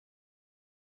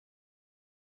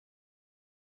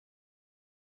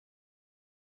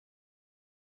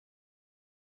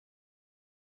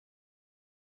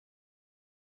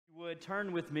Would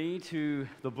turn with me to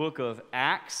the book of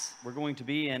Acts. We're going to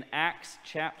be in Acts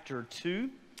chapter 2,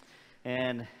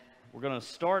 and we're going to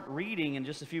start reading in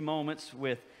just a few moments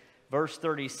with verse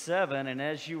 37. And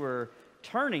as you were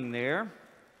turning there,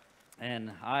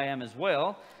 and I am as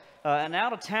well, an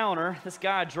out-of-towner, this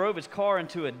guy drove his car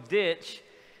into a ditch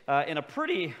in a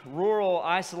pretty rural,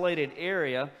 isolated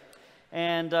area,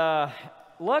 and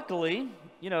luckily,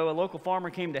 a local farmer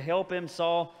came to help him,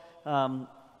 came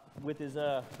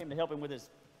to help him with his,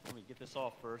 let me get this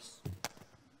off first.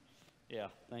 Yeah,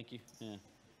 thank you. Yeah.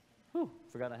 Whew,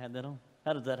 forgot I had that on.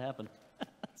 How did that happen?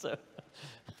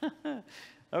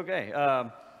 Okay.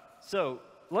 So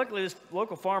luckily this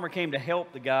local farmer came to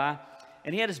help the guy,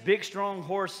 and he had this big, strong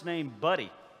horse named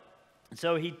Buddy. And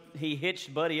so he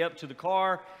hitched Buddy up to the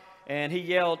car, and he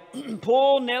yelled,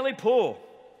 "Pull, Nelly, pull."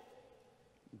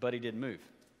 Buddy didn't move.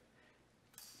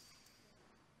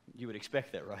 You would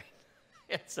expect that, right?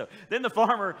 So then the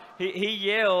farmer, he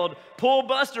yelled, "Pull,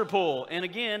 Buster, pull." And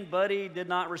again, Buddy did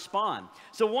not respond.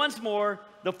 So once more,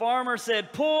 the farmer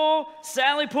said, "Pull,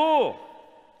 Sally, pull."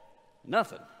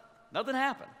 Nothing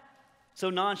happened. So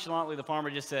nonchalantly, the farmer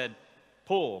just said,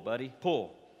 "Pull, Buddy,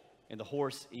 pull." And the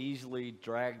horse easily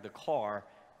dragged the car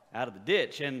out of the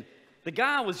ditch. And the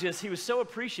guy he was so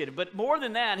appreciative. But more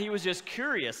than that, he was just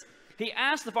curious. He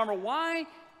asked the farmer, "Why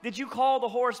did you call the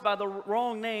horse by the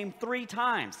wrong name 3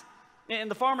 times? And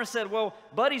the farmer said, "Well,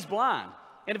 Buddy's blind.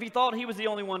 And if he thought he was the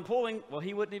only one pulling, well,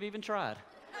 he wouldn't have even tried."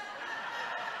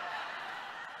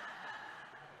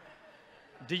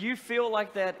 Do you feel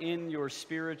like that in your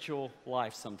spiritual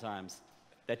life sometimes?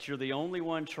 That you're the only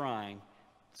one trying,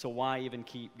 so why even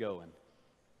keep going?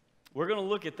 We're going to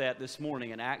look at that this morning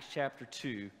in Acts chapter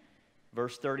 2,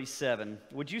 verse 37.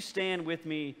 Would you stand with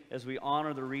me as we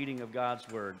honor the reading of God's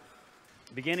word?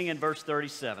 Beginning in verse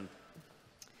 37.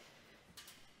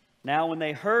 Now, when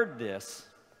they heard this,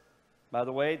 by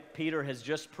the way, Peter has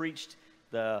just preached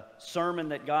the sermon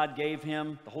that God gave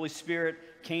him. The Holy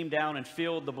Spirit came down and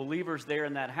filled the believers there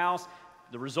in that house.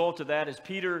 The result of that is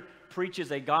Peter preaches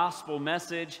a gospel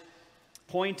message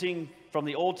pointing from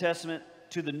the Old Testament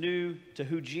to the New, to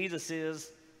who Jesus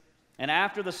is. And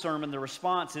after the sermon, the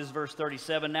response is verse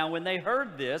 37. Now, when they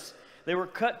heard this, they were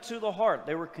cut to the heart.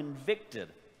 They were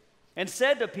convicted, and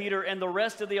said to Peter and the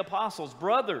rest of the apostles,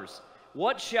 "Brothers,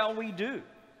 what shall we do?"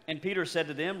 And Peter said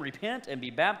to them, "Repent and be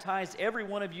baptized, every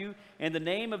one of you, in the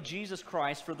name of Jesus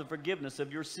Christ for the forgiveness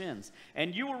of your sins,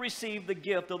 and you will receive the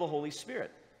gift of the Holy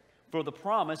Spirit. For the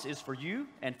promise is for you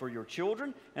and for your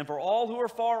children and for all who are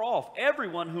far off,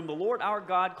 everyone whom the Lord our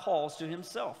God calls to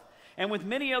himself." And with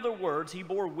many other words he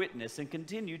bore witness and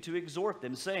continued to exhort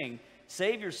them, saying,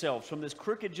 "Save yourselves from this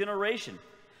crooked generation."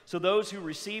 So those who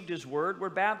received his word were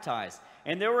baptized,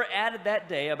 and there were added that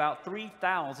day about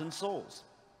 3,000 souls.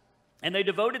 And they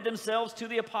devoted themselves to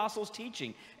the apostles'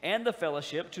 teaching and the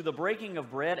fellowship, to the breaking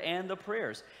of bread and the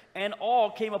prayers. And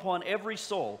all came upon every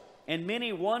soul, and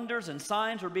many wonders and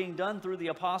signs were being done through the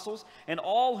apostles, and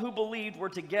all who believed were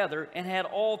together and had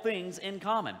all things in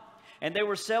common. And they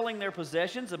were selling their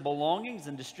possessions and belongings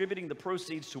and distributing the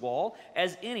proceeds to all,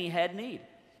 as any had need.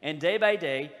 And day by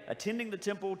day, attending the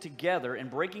temple together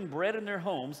and breaking bread in their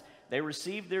homes, they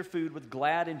received their food with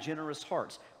glad and generous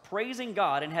hearts, praising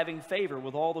God and having favor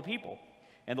with all the people.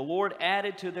 And the Lord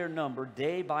added to their number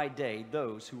day by day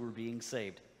those who were being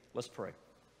saved. Let's pray.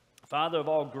 Father of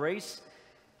all grace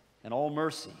and all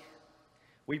mercy,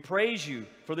 we praise you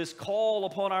for this call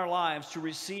upon our lives to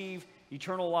receive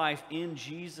eternal life in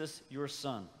Jesus, your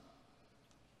Son.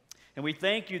 And we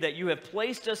thank you that you have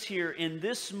placed us here in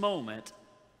this moment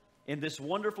in this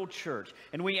wonderful church.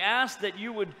 And we ask that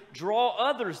you would draw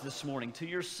others this morning to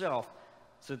yourself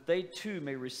so that they too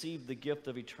may receive the gift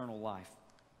of eternal life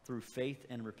through faith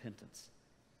and repentance.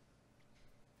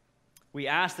 We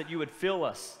ask that you would fill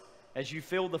us as you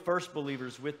filled the first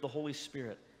believers with the Holy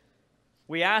Spirit.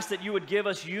 We ask that you would give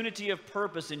us unity of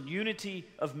purpose and unity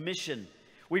of mission.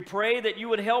 We pray that you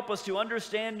would help us to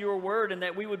understand your word, and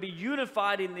that we would be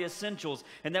unified in the essentials,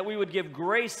 and that we would give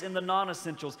grace in the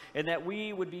non-essentials, and that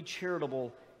we would be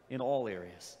charitable in all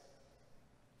areas.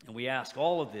 And we ask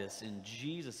all of this in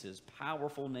Jesus'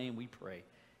 powerful name we pray.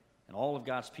 And all of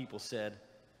God's people said,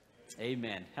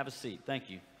 amen. Have a seat. Thank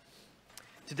you.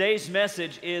 Today's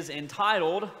message is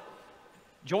entitled,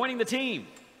 Joining the Team.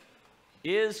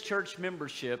 Is church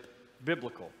membership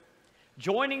biblical?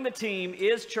 Joining the team,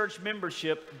 is church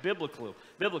membership biblical?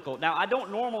 Now, I don't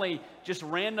normally just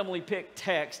randomly pick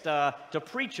text to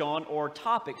preach on or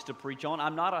topics to preach on.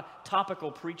 I'm not a topical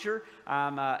preacher.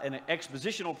 I'm an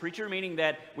expositional preacher, meaning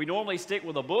that we normally stick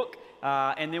with a book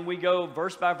and then we go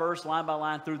verse by verse, line by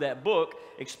line through that book,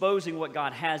 exposing what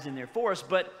God has in there for us.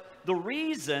 But the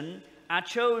reason I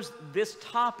chose this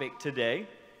topic today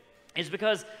is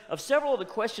because of several of the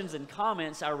questions and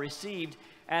comments I received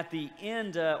at the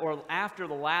end or after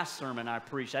the last sermon I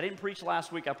preached. I didn't preach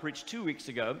last week, I preached 2 weeks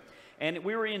ago. And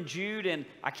we were in Jude, and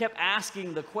I kept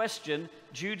asking the question.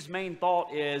 Jude's main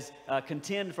thought is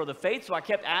contend for the faith. So I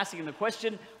kept asking the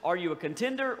question, are you a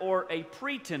contender or a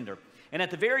pretender? And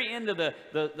at the very end of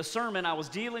the sermon, I was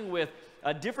dealing with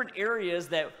different areas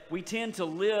that we tend to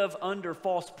live under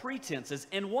false pretenses.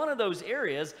 And one of those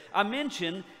areas I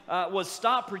mentioned was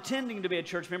stop pretending to be a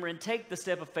church member and take the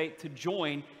step of faith to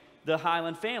join the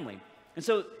Highland family. And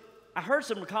so I heard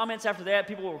some comments after that.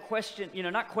 People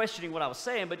were not questioning what I was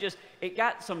saying, but just it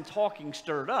got some talking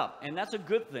stirred up. And that's a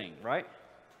good thing, right?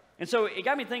 And so it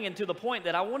got me thinking to the point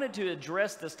that I wanted to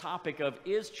address this topic of,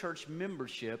 is church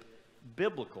membership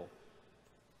biblical?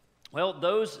 Well,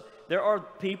 there are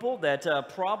people that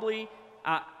probably,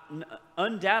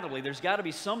 undoubtedly, there's got to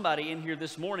be somebody in here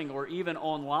this morning or even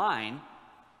online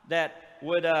that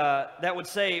would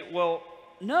say, well,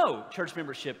 no, church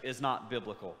membership is not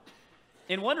biblical.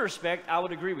 In one respect, I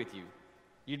would agree with you.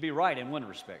 You'd be right in one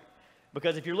respect.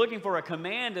 Because if you're looking for a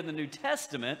command in the New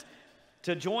Testament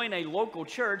to join a local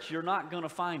church, you're not going to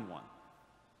find one.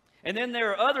 And then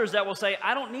there are others that will say,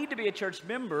 I don't need to be a church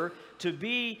member to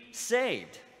be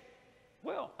saved.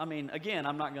 Well, I mean, again,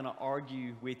 I'm not going to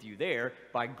argue with you there.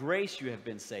 By grace, you have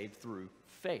been saved through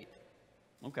faith.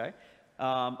 Okay.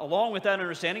 Along with that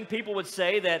understanding, people would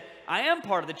say that I am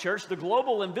part of the church, the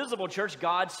global invisible church,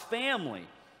 God's family.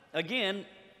 Again,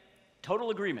 total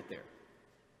agreement there.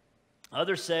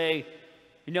 Others say,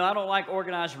 I don't like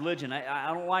organized religion.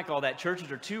 I don't like all that.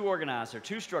 Churches are too organized. They're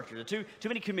too structured. There are too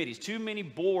many committees, too many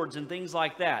boards and things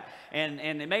like that. And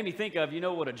it made me think of,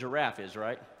 what a giraffe is,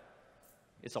 right?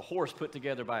 It's a horse put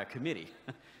together by a committee.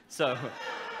 So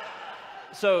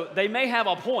they may have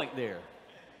a point there.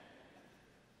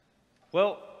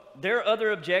 Well, there are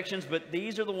other objections, but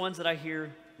these are the ones that I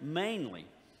hear mainly.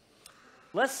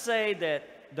 Let's say that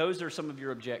those are some of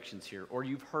your objections here, or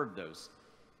you've heard those.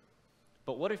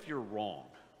 But what if you're wrong?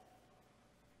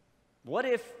 What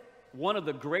if one of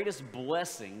the greatest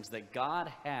blessings that God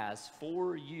has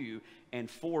for you and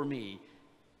for me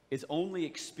is only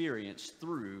experienced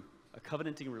through a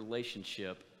covenanting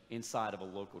relationship inside of a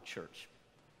local church?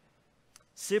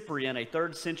 Cyprian, a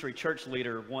 3rd century church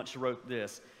leader, once wrote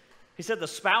this. He said, the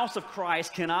spouse of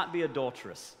Christ cannot be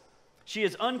adulterous. She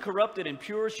is uncorrupted and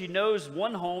pure. She knows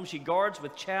one home. She guards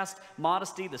with chaste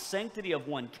modesty the sanctity of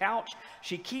one couch.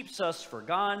 She keeps us for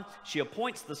God. She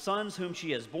appoints the sons whom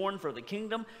she has borne for the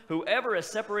kingdom. Whoever is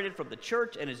separated from the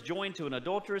church and is joined to an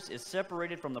adulteress is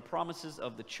separated from the promises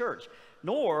of the church.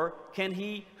 Nor can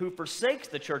he who forsakes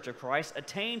the church of Christ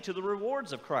attain to the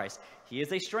rewards of Christ. He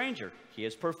is a stranger. He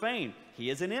is profane. He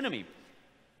is an enemy.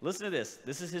 Listen to this.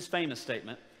 This is his famous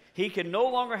statement. He can no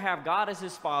longer have God as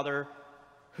his father,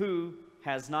 who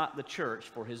has not the church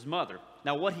for his mother.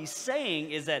 Now, what he's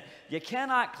saying is that you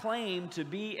cannot claim to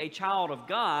be a child of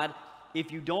God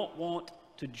if you don't want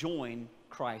to join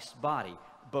Christ's body,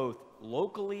 both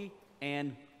locally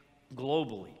and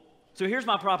globally. So here's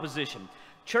my proposition.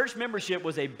 Church membership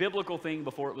was a biblical thing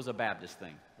before it was a Baptist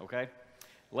thing, okay?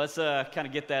 Let's kind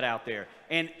of get that out there.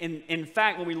 And in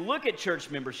fact, when we look at church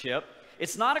membership,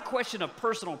 it's not a question of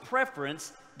personal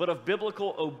preference, but of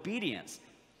biblical obedience.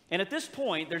 And at this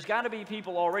point, there's got to be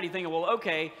people already thinking, well,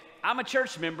 okay, I'm a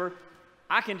church member.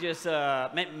 I can just,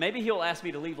 maybe he'll ask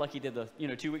me to leave like he did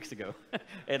 2 weeks ago.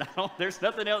 And there's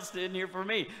nothing else in here for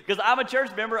me. Because I'm a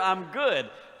church member, I'm good.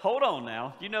 Hold on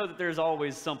now. You know that there's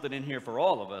always something in here for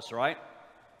all of us, right?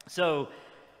 So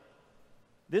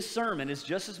this sermon is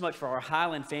just as much for our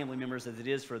Highland family members as it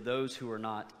is for those who are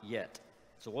not yet.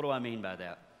 So what do I mean by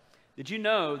that? Did you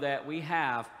know that we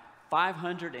have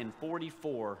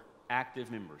 544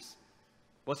 active members?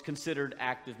 What's considered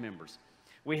active members?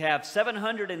 We have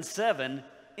 707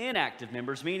 inactive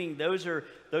members, meaning those are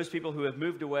those people who have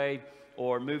moved away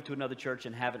or moved to another church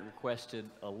and haven't requested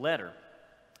a letter.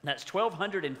 That's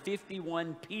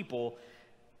 1,251 people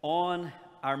on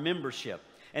our membership.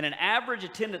 And an average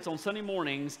attendance on Sunday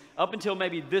mornings up until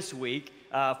maybe this week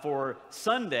for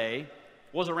Sunday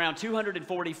was around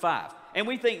 245. And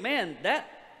we think, man,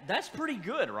 that's pretty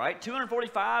good, right?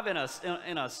 245 in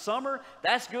a summer,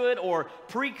 that's good. Or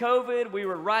pre-COVID, we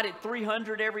were right at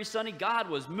 300 every Sunday. God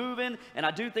was moving, and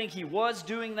I do think he was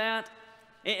doing that.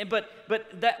 But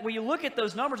that when you look at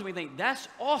those numbers and we think, that's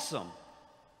awesome.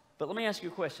 But let me ask you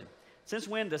a question. Since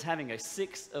when does having a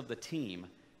sixth of the team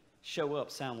show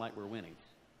up sound like we're winning?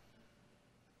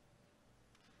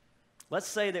 Let's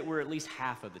say that we're at least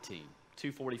half of the team,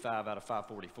 245 out of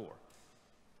 544.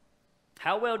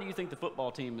 How well do you think the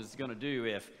football team is going to do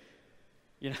if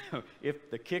You know, if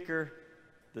the kicker,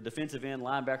 the defensive end,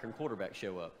 linebacker, and quarterback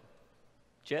show up.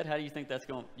 Chet, how do you think that's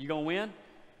going? You going to win?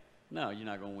 No, you're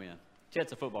not going to win.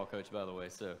 Chet's a football coach, by the way,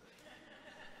 so.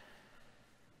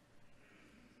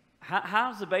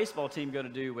 How's the baseball team going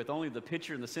to do with only the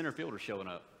pitcher and the center fielder showing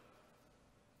up?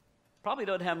 Probably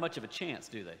don't have much of a chance,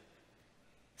 do they?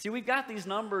 See, we've got these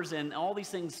numbers and all these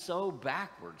things so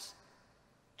backwards.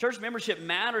 Church membership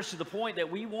matters to the point that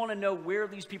we want to know where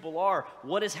these people are,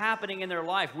 what is happening in their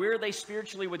life, where are they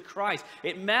spiritually with Christ.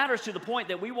 It matters to the point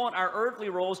that we want our earthly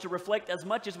roles to reflect as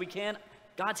much as we can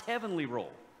God's heavenly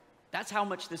role. That's how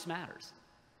much this matters.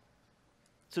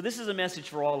 So this is a message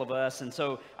for all of us, and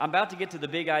so I'm about to get to the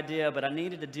big idea, but I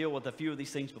needed to deal with a few of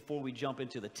these things before we jump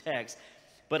into the text.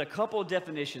 But a couple of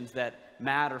definitions that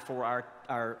matter for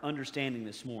our understanding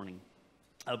this morning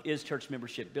of is church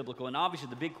membership biblical? And obviously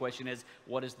the big question is,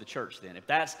 what is the church then? If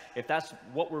that's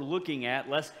what we're looking at,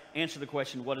 let's answer the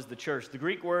question, what is the church? The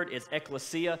Greek word is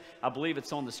ekklesia. I believe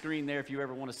it's on the screen there. If you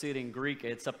ever want to see it in Greek,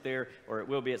 it's up there, or it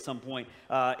will be at some point.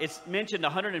 It's mentioned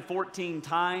 114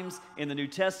 times in the New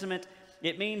Testament.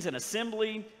 It means an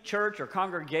assembly, church, or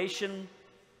congregation.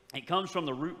 It comes from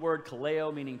the root word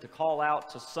kaleo, meaning to call out,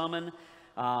 to summon.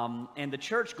 And the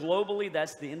church globally,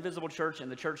 that's the invisible church,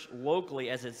 and the church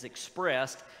locally, as it's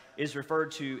expressed, is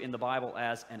referred to in the Bible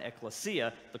as an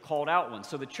ecclesia, the called out one.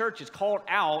 So the church is called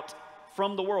out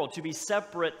from the world, to be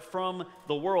separate from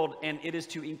the world, and it is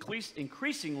to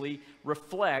increasingly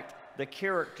reflect the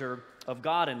character of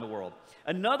God in the world.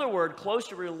 Another word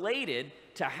closely related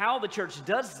to how the church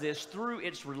does this through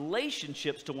its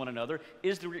relationships to one another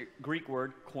is the Greek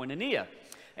word koinonia.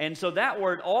 And so that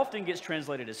word often gets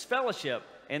translated as fellowship,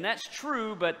 and that's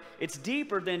true, but it's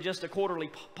deeper than just a quarterly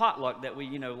potluck that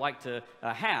we, like to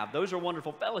have. Those are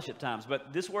wonderful fellowship times,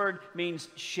 but this word means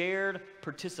shared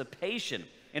participation.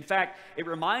 In fact, it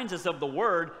reminds us of the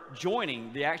word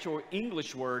joining, the actual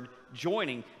English word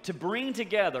joining, to bring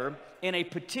together in a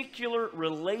particular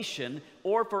relation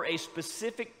or for a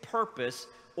specific purpose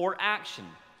or action.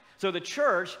 So the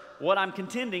church, what I'm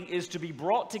contending, is to be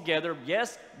brought together,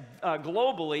 yes,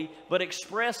 globally, but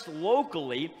expressed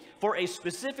locally for a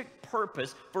specific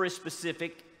purpose, for a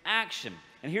specific action.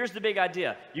 And here's the big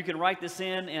idea. You can write this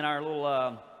in our little,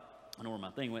 I don't know where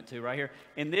my thing went to right here.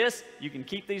 In this, you can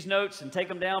keep these notes and take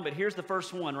them down, but here's the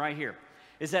first one right here.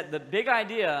 Is that the big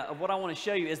idea of what I want to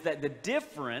show you is that the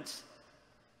difference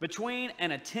between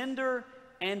an attender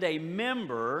and a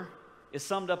member is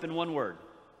summed up in one word.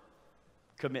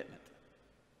 Commitment.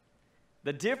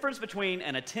 The difference between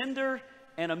an attender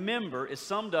and a member is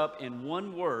summed up in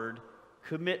one word,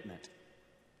 commitment.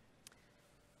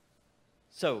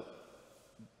 So,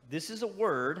 this is a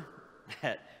word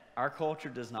that our culture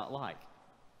does not like.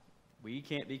 We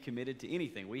can't be committed to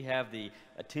anything. We have the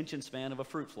attention span of a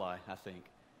fruit fly, I think.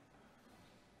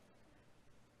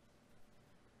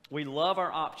 We love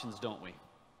our options, don't we?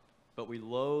 But we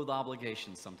loathe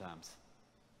obligations sometimes.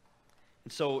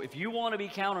 And so if you want to be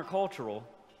countercultural,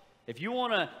 if you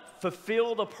want to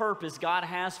fulfill the purpose God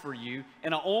has for you,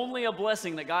 and only a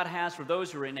blessing that God has for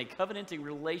those who are in a covenanting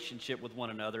relationship with one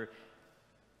another,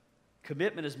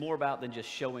 commitment is more about than just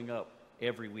showing up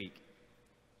every week.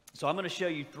 So I'm going to show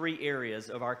you 3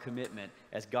 areas of our commitment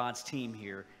as God's team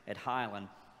here at Highland.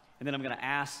 And then I'm going to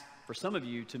ask for some of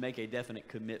you to make a definite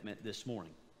commitment this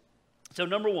morning. So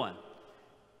number 1,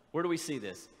 where do we see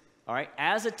this? All right,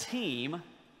 as a team,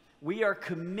 we are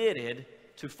committed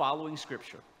to following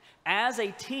Scripture. As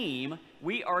a team,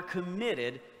 we are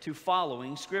committed to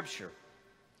following Scripture.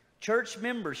 Church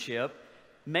membership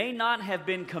may not have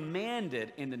been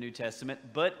commanded in the New Testament,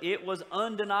 but it was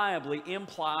undeniably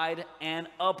implied and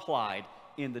applied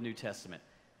in the New Testament.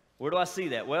 Where do I see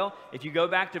that? Well, if you go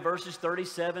back to verses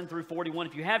 37 through 41,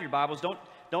 if you have your Bibles,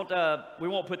 we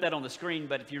won't put that on the screen,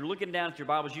 but if you're looking down at your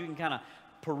Bibles, you can kind of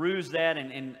peruse that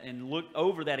and look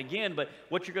over that again. But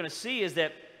what you're going to see is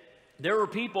that there were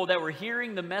people that were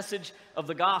hearing the message of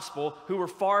the gospel who were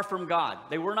far from God.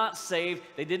 They were not saved.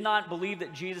 They did not believe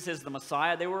that Jesus is the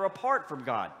Messiah. They were apart from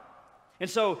God. And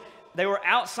so they were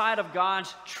outside of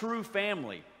God's true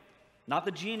family. Not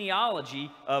the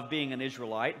genealogy of being an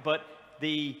Israelite, but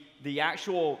the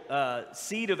actual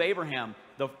seed of Abraham,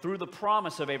 through the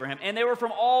promise of Abraham. And they were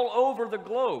from all over the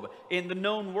globe in the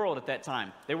known world at that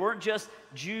time. They weren't just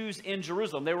Jews in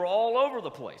Jerusalem. They were all over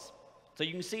the place. So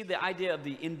you can see the idea of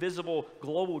the invisible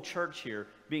global church here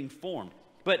being formed.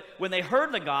 But when they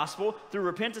heard the gospel through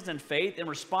repentance and faith in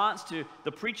response to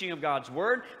the preaching of God's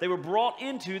word, they were brought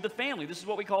into the family. This is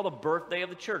what we call the birthday of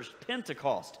the church,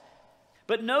 Pentecost.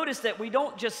 But notice that we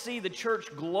don't just see the church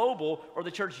global or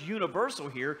the church universal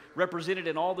here represented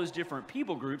in all those different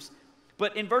people groups,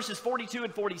 But in verses 42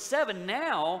 and 47,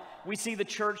 now we see the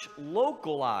church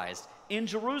localized in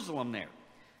Jerusalem there.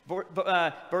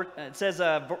 It says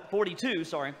 42,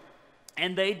 sorry.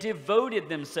 And they devoted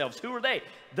themselves. Who are they?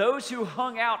 Those who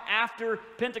hung out after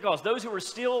Pentecost. Those who were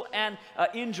still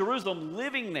in Jerusalem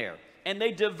living there. And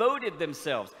they devoted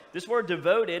themselves. This word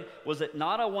devoted was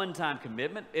not a one-time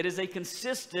commitment. It is a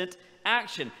consistent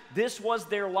action. This was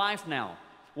their life now.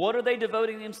 What are they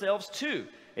devoting themselves to?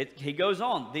 He goes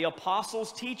on, the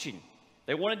apostles' teaching.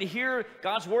 They wanted to hear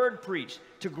God's word preached,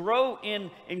 to grow in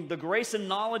the grace and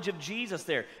knowledge of Jesus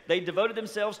there. They devoted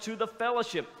themselves to the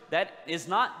fellowship. That is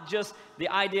not just the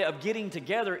idea of getting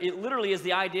together. It literally is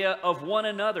the idea of one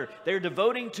another. They're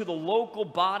devoting to the local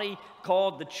body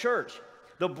called the church.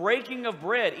 The breaking of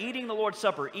bread, eating the Lord's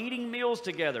Supper, eating meals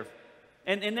together,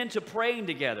 and then to praying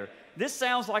together. This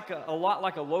sounds like a lot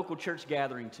like a local church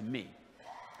gathering to me.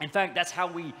 In fact, that's how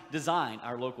we design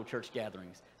our local church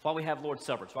gatherings. It's why we have Lord's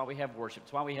Supper. It's why we have worship.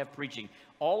 It's why we have preaching.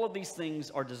 All of these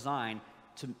things are designed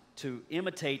to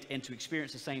imitate and to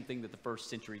experience the same thing that the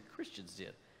first century Christians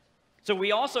did. So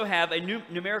we also have a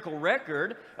numerical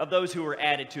record of those who were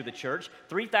added to the church,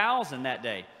 3,000 that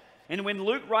day. And when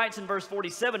Luke writes in verse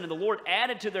 47, and the Lord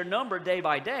added to their number day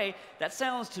by day, that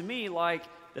sounds to me like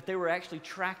that they were actually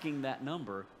tracking that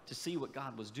number to see what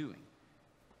God was doing.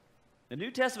 The New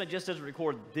Testament just doesn't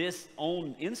record this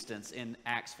own instance in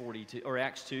Acts 42 or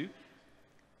Acts 2.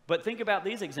 But think about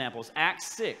these examples.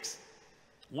 Acts 6,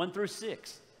 1 through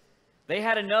 6. They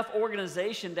had enough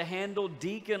organization to handle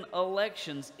deacon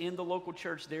elections in the local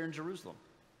church there in Jerusalem.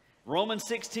 Romans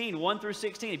 16, 1 through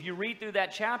 16. If you read through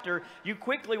that chapter, you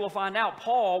quickly will find out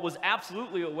Paul was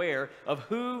absolutely aware of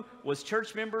who was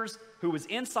church members, who was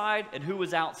inside, and who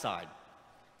was outside.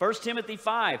 1 Timothy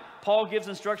 5, Paul gives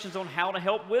instructions on how to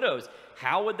help widows.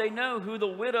 How would they know who the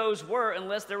widows were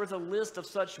unless there was a list of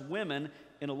such women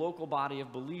in a local body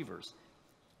of believers?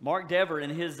 Mark Dever,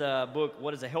 in his book,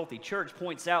 What is a Healthy Church,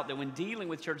 points out that when dealing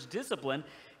with church discipline,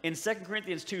 in 2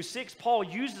 Corinthians 2:6, Paul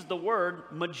uses the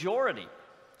word majority.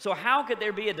 So how could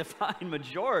there be a defined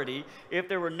majority if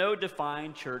there were no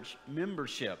defined church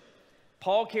membership?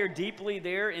 Paul cared deeply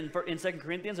there in 2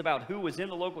 Corinthians about who was in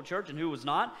the local church and who was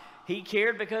not. He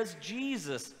cared because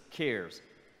Jesus cares.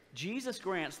 Jesus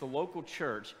grants the local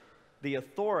church the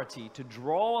authority to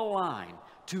draw a line,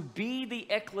 to be the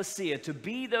ecclesia, to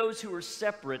be those who are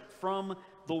separate from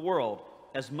the world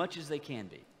as much as they can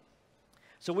be.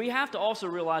 So we have to also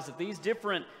realize that these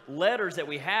different letters that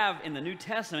we have in the New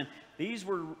Testament, these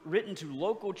were written to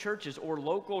local churches or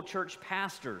local church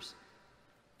pastors.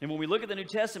 And when we look at the New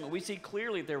Testament, we see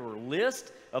clearly there were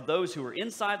lists of those who were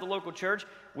inside the local church.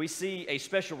 We see a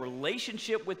special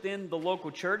relationship within the local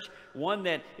church, one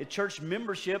that church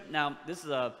membership. Now, this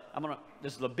is a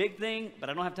big thing, but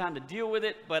I don't have time to deal with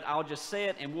it, but I'll just say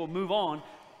it and we'll move on.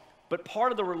 But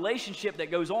part of the relationship that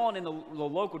goes on in the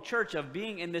local church of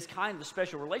being in this kind of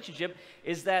special relationship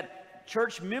is that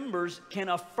church members can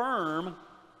affirm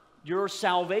your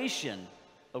salvation,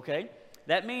 okay?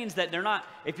 That means that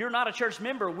if you're not a church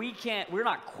member, we're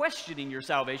not questioning your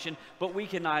salvation, but we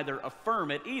can neither affirm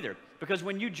it either. Because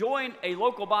when you join a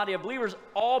local body of believers,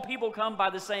 all people come by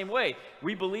the same way.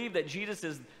 We believe that Jesus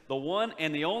is the one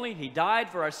and the only. He died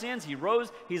for our sins. He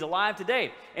rose. He's alive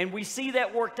today. And we see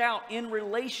that worked out in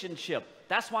relationship.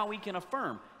 That's why we can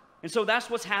affirm. And so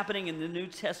that's what's happening in the New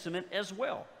Testament as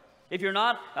well. If you're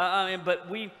not,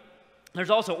 there's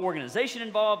also organization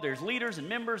involved. There's leaders and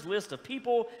members, list of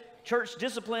people. Church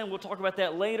discipline, we'll talk about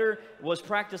that later, was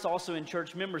practiced also in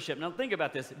church membership. Now think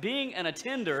about this. Being an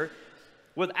attender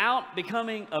without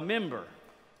becoming a member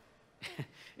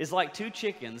is like two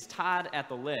chickens tied at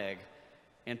the leg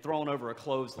and thrown over a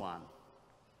clothesline.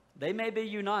 They may be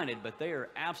united, but they are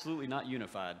absolutely not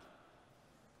unified.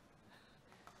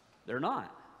 They're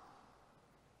not.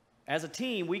 As a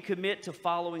team, we commit to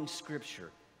following Scripture.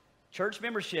 Church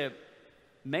membership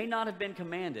may not have been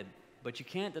commanded, but you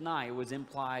can't deny it was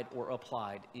implied or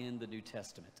applied in the New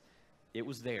Testament. It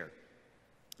was there.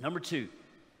 Number two,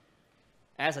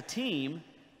 as a team,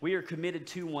 we are committed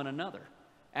to one another.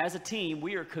 As a team,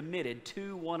 we are committed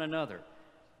to one another.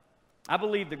 I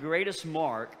believe the greatest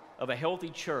mark of a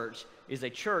healthy church is a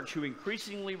church who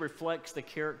increasingly reflects the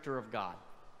character of God.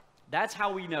 That's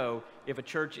how we know if a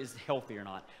church is healthy or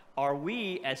not. Are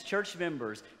we, as church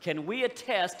members, can we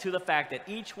attest to the fact that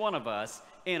each one of us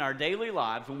in our daily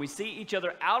lives, when we see each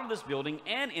other out of this building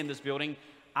and in this building,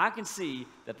 I can see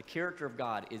that the character of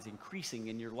God is increasing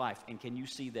in your life. And can you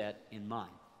see that in mine?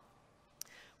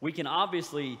 We can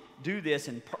obviously do this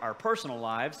in our personal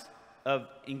lives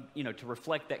to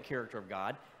reflect that character of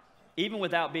God, even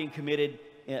without being committed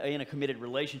in a committed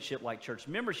relationship like church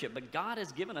membership. But God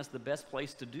has given us the best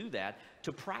place to do that,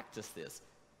 to practice this,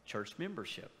 church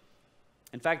membership.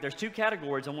 In fact, there's two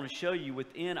categories I want to show you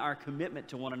within our commitment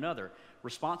to one another: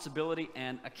 responsibility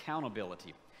and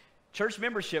accountability. Church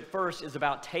membership first is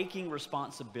about taking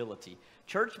responsibility.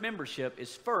 Church membership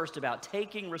is first about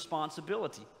taking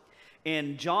responsibility.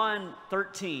 In John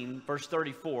 13, verse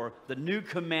 34, the new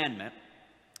commandment,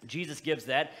 Jesus gives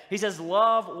that. He says,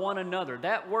 love one another.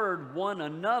 That word, one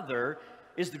another,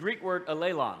 is the Greek word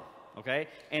alelon, okay?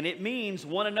 And it means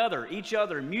one another, each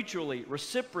other, mutually,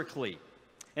 reciprocally.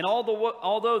 And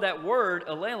although that word,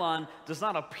 alelon, does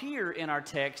not appear in our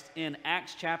text in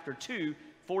Acts chapter 2,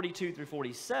 42 through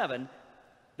 47,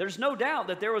 there's no doubt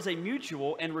that there was a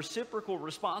mutual and reciprocal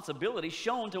responsibility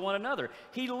shown to one another.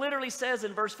 He literally says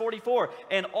in verse 44,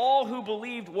 and all who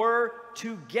believed were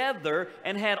together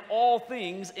and had all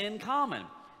things in common.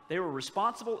 They were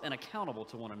responsible and accountable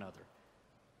to one another.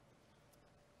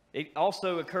 It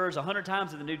also occurs 100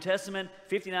 times in the New Testament.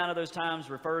 59 of those times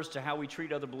refers to how we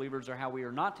treat other believers or how we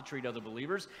are not to treat other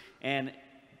believers. And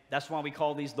that's why we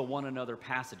call these the one another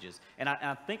passages. And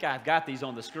I think I've got these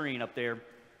on the screen up there.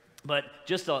 But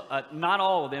just not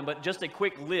all of them, but just a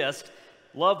quick list.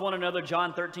 Love one another,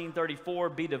 John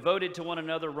 13:34. Be devoted to one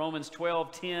another, Romans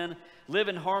 12:10. Live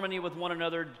in harmony with one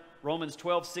another, Romans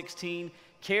 12:16.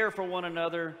 Care for one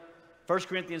another, 1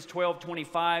 Corinthians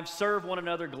 12:25. Serve one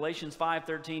another, Galatians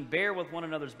 5:13. Bear with one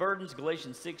another's burdens,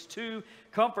 Galatians 6:2.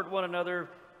 Comfort one another,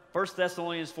 1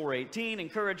 Thessalonians 4:18.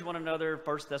 Encourage one another,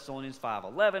 1 Thessalonians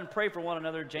 5:11. Pray for one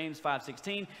another, James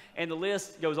 5:16. And the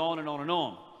list goes on and on and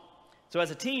on. So as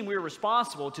a team, we are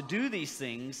responsible to do these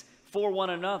things for one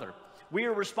another. We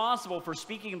are responsible for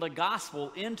speaking the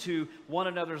gospel into one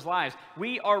another's lives.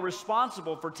 We are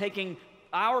responsible for taking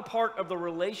our part of the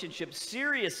relationship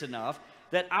serious enough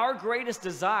that our greatest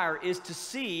desire is to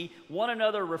see one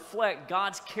another reflect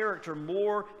God's character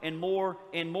more and more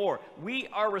and more. We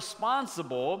are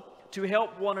responsible to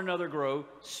help one another grow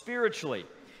spiritually.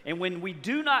 And when we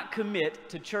do not commit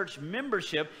to church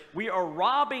membership, we are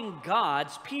robbing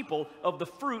God's people of the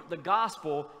fruit the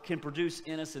gospel can produce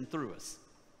in us and through us.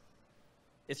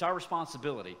 It's our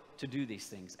responsibility to do these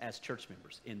things as church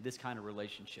members in this kind of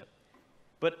relationship.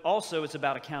 But also it's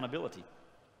about accountability.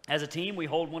 As a team, we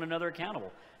hold one another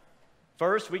accountable.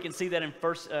 First, we can see that in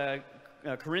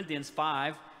 1 Corinthians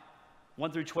 5,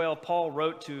 1 through 12, Paul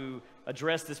wrote to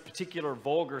address this particular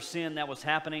vulgar sin that was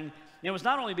happening. And it was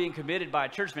not only being committed by a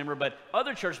church member, but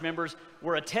other church members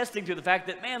were attesting to the fact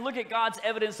that, man, look at God's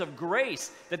evidence of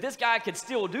grace, that this guy could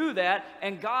still do that,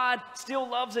 and God still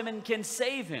loves him and can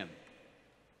save him.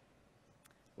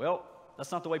 Well,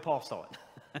 that's not the way Paul saw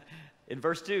it. In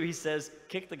verse 2, he says,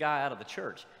 kick the guy out of the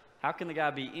church. How can the guy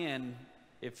be in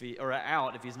or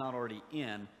out if he's not already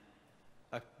in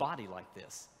a body like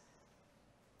this?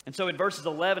 And so in verses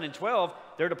 11 and 12,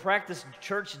 they're to practice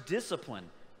church discipline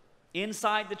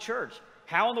inside the church.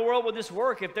 How in the world would this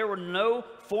work if there were no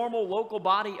formal local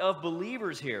body of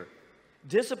believers here?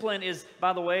 Discipline is,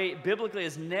 by the way, biblically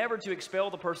is never to expel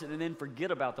the person and then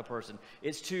forget about the person.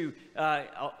 It's to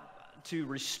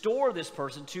restore this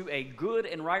person to a good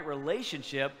and right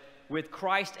relationship with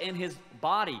Christ and his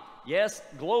body. Yes,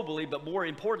 globally, but more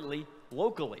importantly,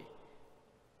 locally.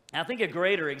 I think a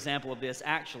greater example of this,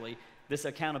 actually, this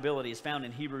accountability is found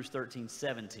in Hebrews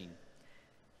 13:17.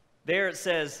 There it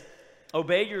says,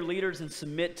 obey your leaders and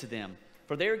submit to them,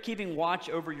 for they are keeping watch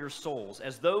over your souls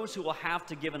as those who will have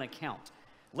to give an account.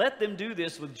 Let them do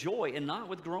this with joy and not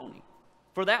with groaning,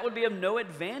 for that would be of no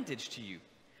advantage to you.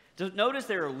 Notice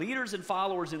there are leaders and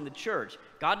followers in the church.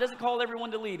 God doesn't call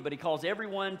everyone to lead, but he calls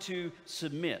everyone to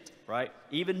submit, right?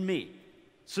 Even me.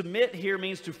 Submit here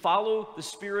means to follow the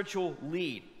spiritual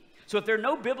lead. So if there are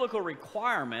no biblical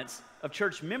requirements of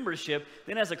church membership,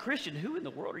 then as a Christian, who in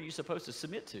the world are you supposed to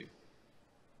submit to? Are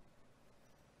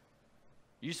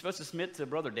you supposed to submit to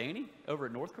Brother Danny over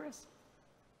at Northcrest?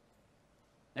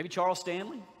 Maybe Charles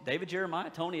Stanley, David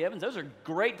Jeremiah, Tony Evans. Those are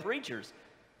great preachers.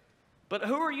 But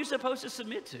who are you supposed to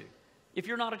submit to if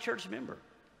you're not a church member?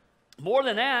 More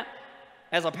than that,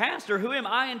 as a pastor, who am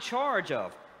I in charge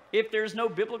of if there's no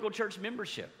biblical church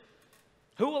membership?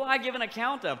 Who will I give an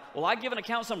account of? Will I give an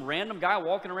account of some random guy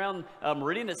walking around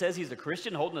Meridian that says he's a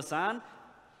Christian holding a sign?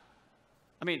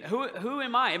 I mean, who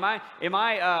am I? Am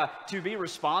I to be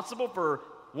responsible for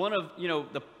one of,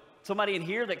 somebody in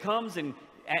here that comes and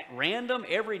at random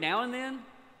every now and then?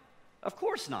 Of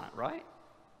course not, right?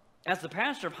 As the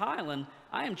pastor of Highland,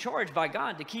 I am charged by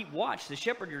God to keep watch, to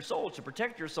shepherd your souls, to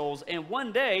protect your souls, and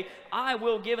one day I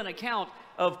will give an account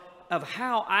of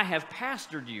how I have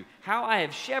pastored you, how I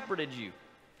have shepherded you,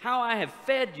 how I have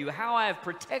fed you, how I have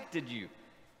protected you.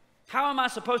 How am I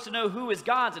supposed to know who is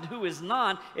God's and who is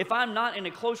not if I'm not in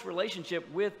a close relationship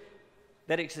with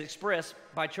that is expressed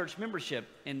by church membership?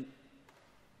 And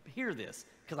hear this,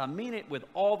 because I mean it with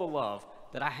all the love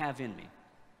that I have in me.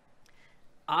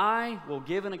 I will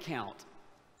give an account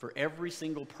for every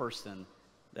single person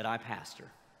that I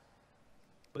pastor.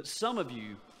 But some of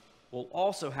you will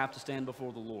also have to stand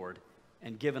before the Lord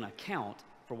and give an account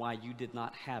for why you did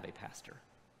not have a pastor.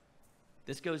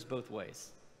 This goes both ways.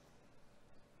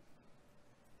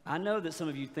 I know that some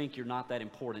of you think you're not that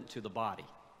important to the body,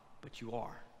 but you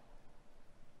are.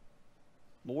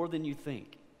 More than you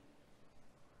think.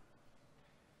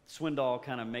 Swindoll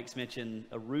kind of makes mention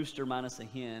a rooster minus a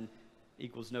hen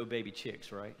equals no baby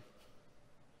chicks, right?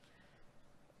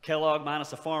 Kellogg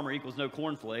minus a farmer equals no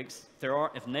cornflakes.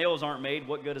 If nails aren't made,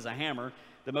 what good is a hammer?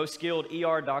 The most skilled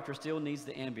ER doctor still needs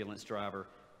the ambulance driver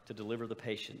to deliver the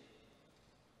patient.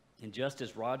 And just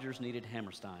as Rogers needed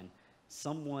Hammerstein,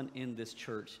 someone in this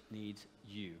church needs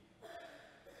you.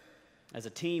 As a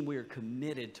team, we are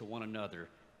committed to one another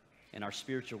and our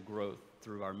spiritual growth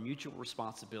through our mutual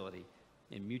responsibility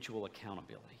and mutual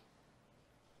accountability.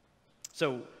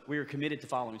 So we are committed to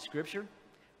following Scripture.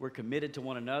 We're committed to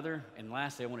one another. And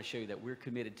lastly, I want to show you that we're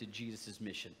committed to Jesus'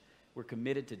 mission. We're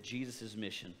committed to Jesus'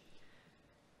 mission.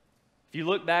 If you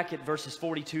look back at verses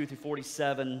 42 through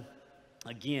 47,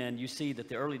 again, you see that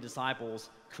the early disciples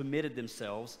committed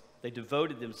themselves. They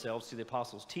devoted themselves to the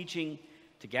apostles' teaching,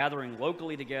 to gathering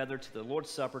locally together, to the Lord's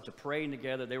Supper, to praying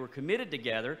together. They were committed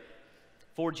together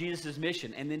for Jesus'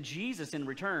 mission. And then Jesus, in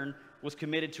return, was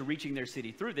committed to reaching their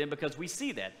city through them, because we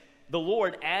see that. The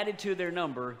Lord added to their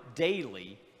number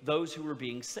daily those who were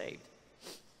being saved.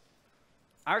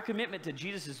 Our commitment to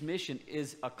Jesus' mission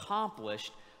is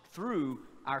accomplished through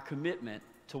our commitment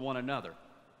to one another.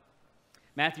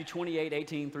 Matthew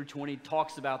 28:18 through 20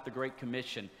 talks about the Great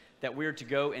Commission, that we're to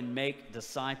go and make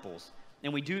disciples.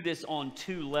 And we do this on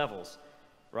two levels,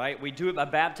 right? We do it by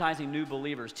baptizing new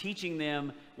believers, teaching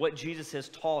them what Jesus has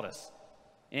taught us.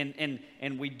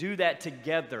 And we do that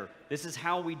together. This is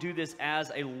how we do this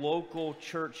as a local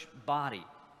church body.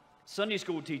 Sunday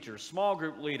school teachers, small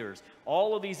group leaders,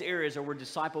 all of these areas are where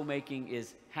disciple making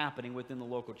is happening within the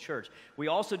local church. We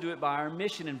also do it by our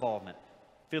mission involvement.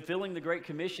 Fulfilling the Great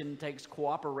Commission takes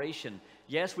cooperation.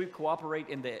 Yes, we cooperate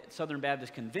in the Southern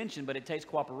Baptist Convention, but it takes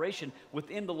cooperation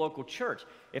within the local church.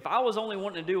 If I was only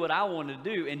wanting to do what I wanted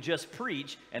to do and just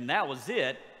preach, and that was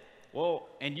it, well,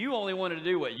 and you only wanted to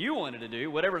do what you wanted to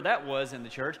do, whatever that was in the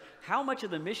church, how much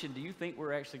of the mission do you think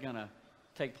we're actually going to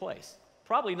take place?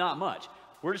 Probably not much.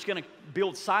 We're just going to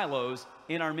build silos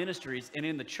in our ministries and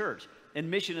in the church,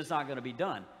 and mission is not going to be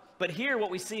done. But here what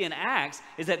we see in Acts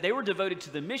is that they were devoted to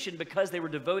the mission because they were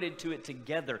devoted to it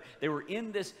together. They were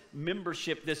in this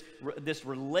membership, this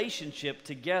relationship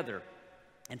together.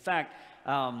 In fact,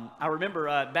 I remember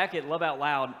back at Love Out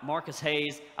Loud, Marcus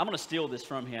Hayes, I'm going to steal this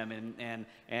from him,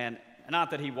 and not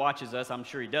that he watches us, I'm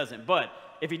sure he doesn't, but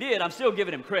if he did, I'm still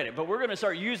giving him credit. But we're going to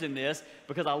start using this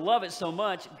because I love it so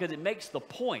much, because it makes the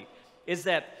point, is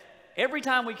that every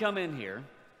time we come in here,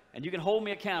 and you can hold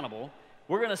me accountable,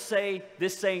 we're going to say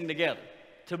this saying together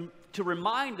to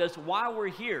remind us why we're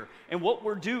here and what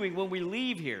we're doing when we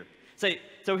leave here.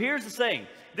 So here's the saying.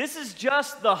 This is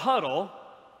just the huddle.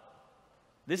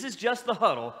 This is just the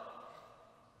huddle,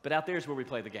 but out there is where we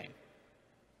play the game.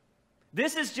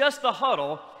 This is just the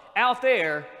huddle. Out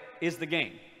there is the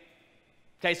game.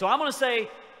 Okay, so I'm going to say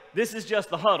this is just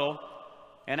the huddle,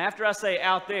 and after I say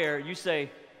out there, you say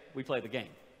we play the game.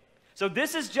 So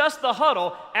this is just the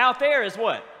huddle. Out there is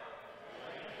what?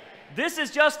 This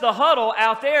is just the huddle.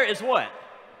 Out there is what?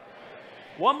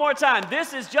 One more time.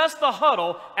 This is just the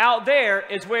huddle. Out there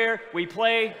is where we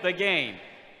play the game.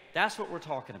 That's what we're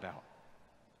talking about.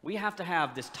 We have to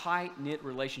have this tight-knit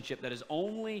relationship that is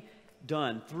only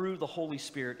done through the Holy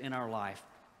Spirit in our life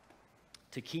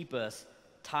to keep us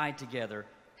tied together,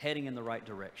 heading in the right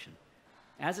direction.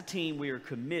 As a team, we are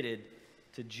committed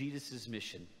to Jesus'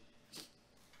 mission.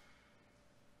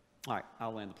 All right,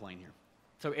 I'll land the plane here.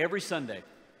 So every Sunday,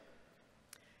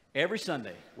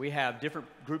 we have different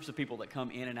groups of people that come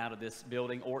in and out of this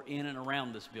building or in and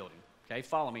around this building. Okay,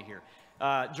 follow me here.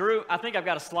 Drew, I think I've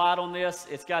got a slide on this.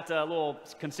 It's got little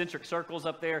concentric circles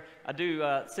up there. I do,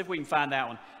 see if we can find that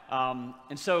one.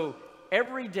 And so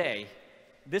every day,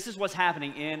 this is what's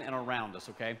happening in and around us,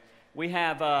 okay? We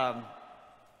have the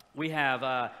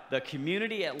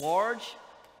community at large.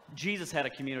 Jesus had a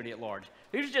community at large.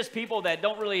 These are just people that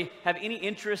don't really have any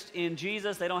interest in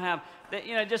Jesus. They don't have,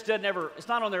 it just doesn't ever, it's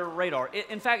not on their radar.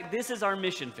 In fact, this is our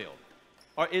mission field,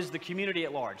 or is the community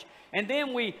at large. And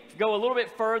then we go a little bit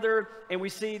further and we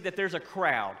see that there's a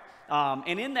crowd.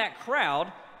 And in that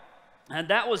crowd, And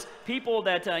that was people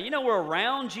that, were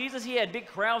around Jesus. He had big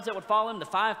crowds that would follow him, the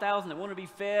 5,000 that wanted to be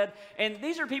fed. And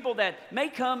these are people that may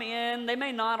come in, they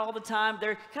may not all the time.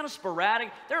 They're kind of sporadic.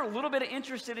 They're a little bit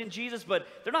interested in Jesus, but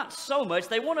they're not so much.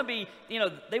 They want to be,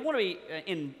 they want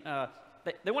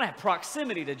to have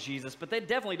proximity to Jesus, but they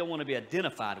definitely don't want to be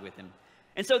identified with him.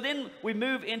 And so then we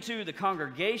move into the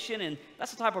congregation, and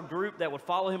that's the type of group that would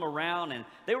follow him around. And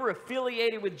they were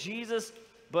affiliated with Jesus,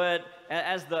 but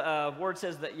as the word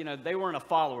says that, they weren't a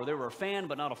follower. They were a fan,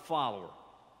 but not a follower.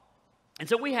 And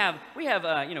so we have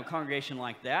congregation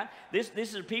like that.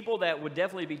 This are people that would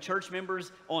definitely be church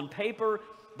members on paper,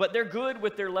 but they're good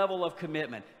with their level of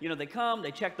commitment. They come,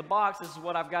 they check the box, this is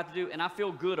what I've got to do, and I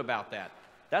feel good about that.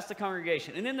 That's the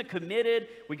congregation. And then the committed,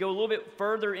 we go a little bit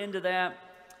further into that.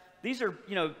 These are,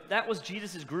 that was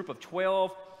Jesus' group of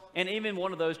 12. And even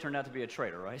one of those turned out to be a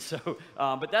traitor, right? So,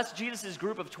 but that's Jesus'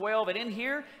 group of 12. And in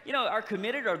here, our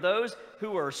committed are those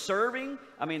who are serving.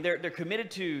 I mean, they're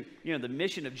committed to, the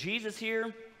mission of Jesus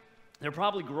here. They're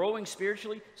probably growing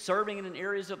spiritually, serving in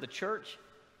areas of the church.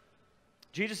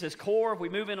 Jesus' core, if we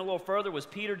move in a little further, was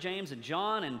Peter, James, and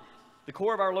John. And the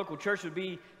core of our local church would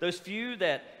be those few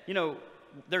that,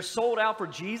 they're sold out for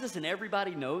Jesus and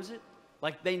everybody knows it.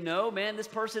 Like they know, man, this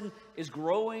person is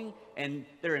growing and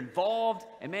they're involved.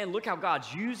 And man, look how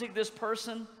God's using this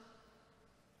person.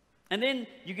 And then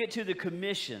you get to the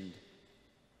commissioned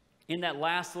in that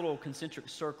last little concentric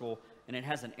circle, and it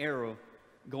has an arrow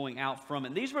going out from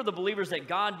it. These were the believers that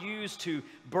God used to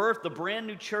birth the brand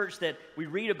new church that we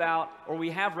read about, or we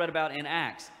have read about in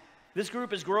Acts. This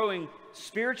group is growing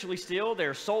spiritually still.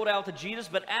 They're sold out to Jesus,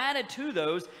 but added to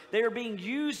those, they are being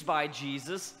used by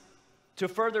Jesus to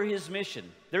further his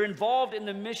mission. They're involved in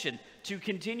the mission to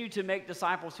continue to make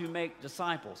disciples who make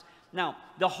disciples. Now,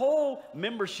 the whole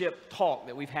membership talk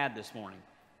that we've had this morning,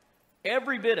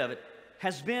 every bit of it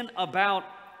has been about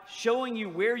showing you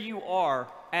where you are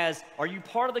are you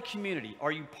part of the community?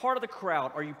 Are you part of the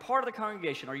crowd? Are you part of the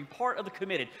congregation? Are you part of the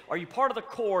committed? Are you part of the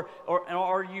core? Or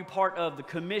are you part of the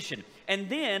commission? And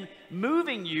then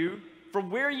moving you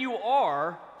from where you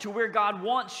are to where God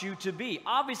wants you to be.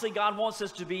 Obviously, God wants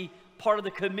us to be part of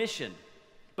the commission.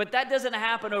 But that doesn't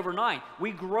happen overnight.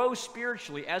 We grow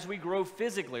spiritually as we grow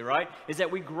physically, right? Is that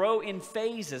we grow in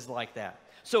phases like that.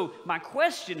 So my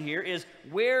question here is,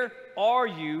 where are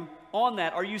you on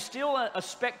that? Are you still a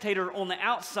spectator on the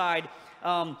outside?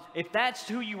 If that's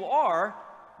who you are,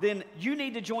 then you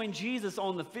need to join Jesus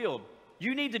on the field.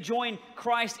 You need to join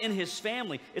Christ in his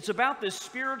family. It's about this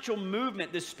spiritual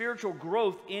movement, this spiritual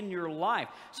growth in your life.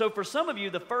 So for some of you,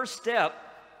 the first step,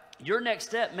 your next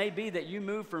step may be that you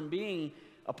move from being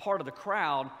a part of the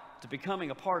crowd to becoming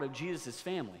a part of Jesus'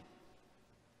 family.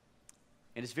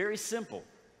 And it's very simple.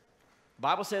 The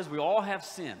Bible says we all have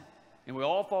sin, and we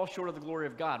all fall short of the glory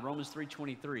of God, Romans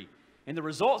 3:23. And the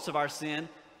results of our sin,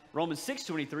 Romans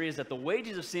 6:23, is that the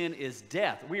wages of sin is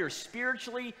death. We are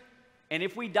spiritually, and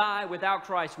if we die without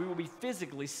Christ, we will be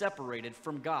physically separated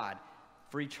from God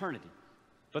for eternity.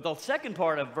 But the second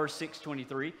part of verse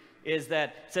 6:23 is that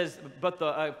it says, but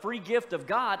the free gift of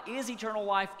God is eternal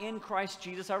life in Christ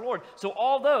Jesus our Lord. So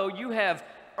although you have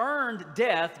earned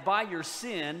death by your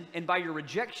sin and by your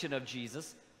rejection of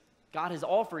Jesus, God is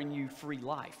offering you free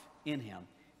life in him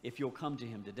if you'll come to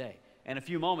him today. In a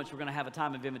few moments, we're going to have a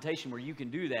time of invitation where you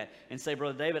can do that and say,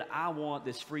 Brother David, I want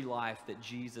this free life that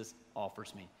Jesus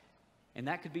offers me. And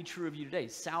that could be true of you today.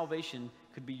 Salvation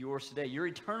could be yours today. Your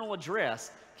eternal address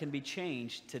can be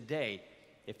changed today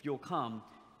if you'll come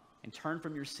and turn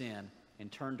from your sin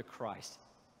and turn to Christ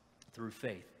through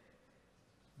faith.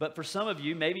 But for some of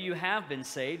you, maybe you have been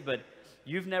saved, but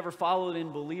you've never followed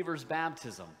in believer's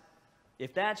baptism.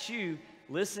 If that's you,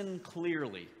 listen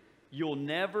clearly. You'll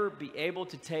never be able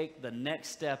to take the next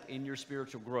step in your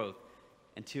spiritual growth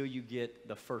until you get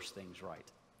the first things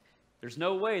right. There's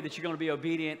no way that you're going to be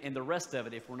obedient in the rest of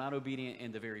it if we're not obedient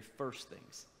in the very first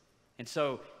things. And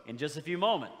so, in just a few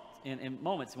moments, in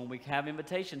moments when we have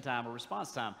invitation time or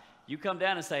response time, you come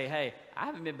down and say, hey, I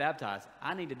haven't been baptized.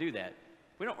 I need to do that.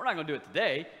 We're not going to do it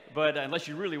today, but unless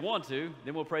you really want to,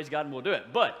 then we'll praise God and we'll do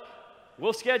it. But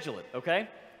we'll schedule it, okay?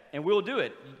 And we'll do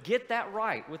it. Get that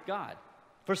right with God.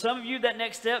 For some of you, that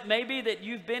next step may be that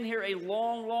you've been here a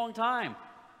long, long time.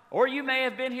 Or you may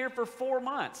have been here for 4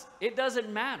 months. It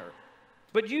doesn't matter.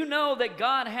 But you know that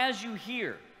God has you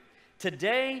here.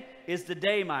 Today is the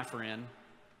day, my friend.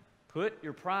 Put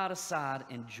your pride aside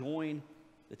and join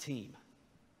the team.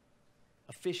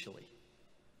 Officially.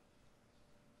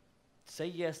 Say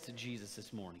yes to Jesus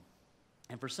this morning.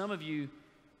 And for some of you,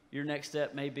 your next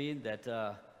step may be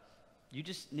that you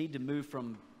just need to move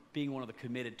from being one of the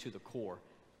committed to the core.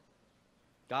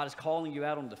 God is calling you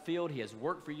out on the field. He has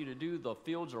work for you to do. The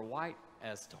fields are white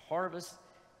as to harvest.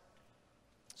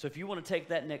 So if you want to take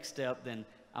that next step, then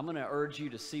I'm going to urge you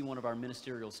to see one of our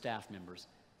ministerial staff members.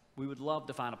 We would love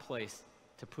to find a place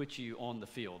to put you on the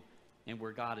field and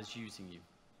where God is using you.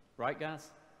 Right,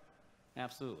 guys?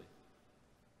 Absolutely.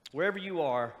 Wherever you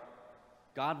are,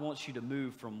 God wants you to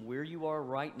move from where you are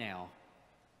right now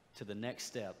to the next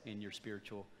step in your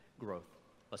spiritual growth.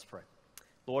 Let's pray.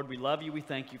 Lord, we love you. We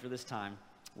thank you for this time.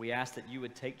 We ask that you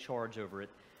would take charge over it.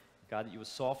 God, that you would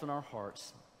soften our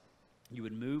hearts. You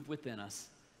would move within us.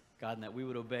 God, and that we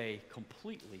would obey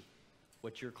completely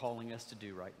what you're calling us to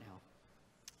do right now.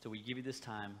 So we give you this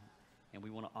time, and we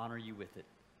want to honor you with it.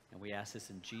 And we ask this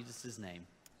in Jesus' name.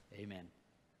 Amen.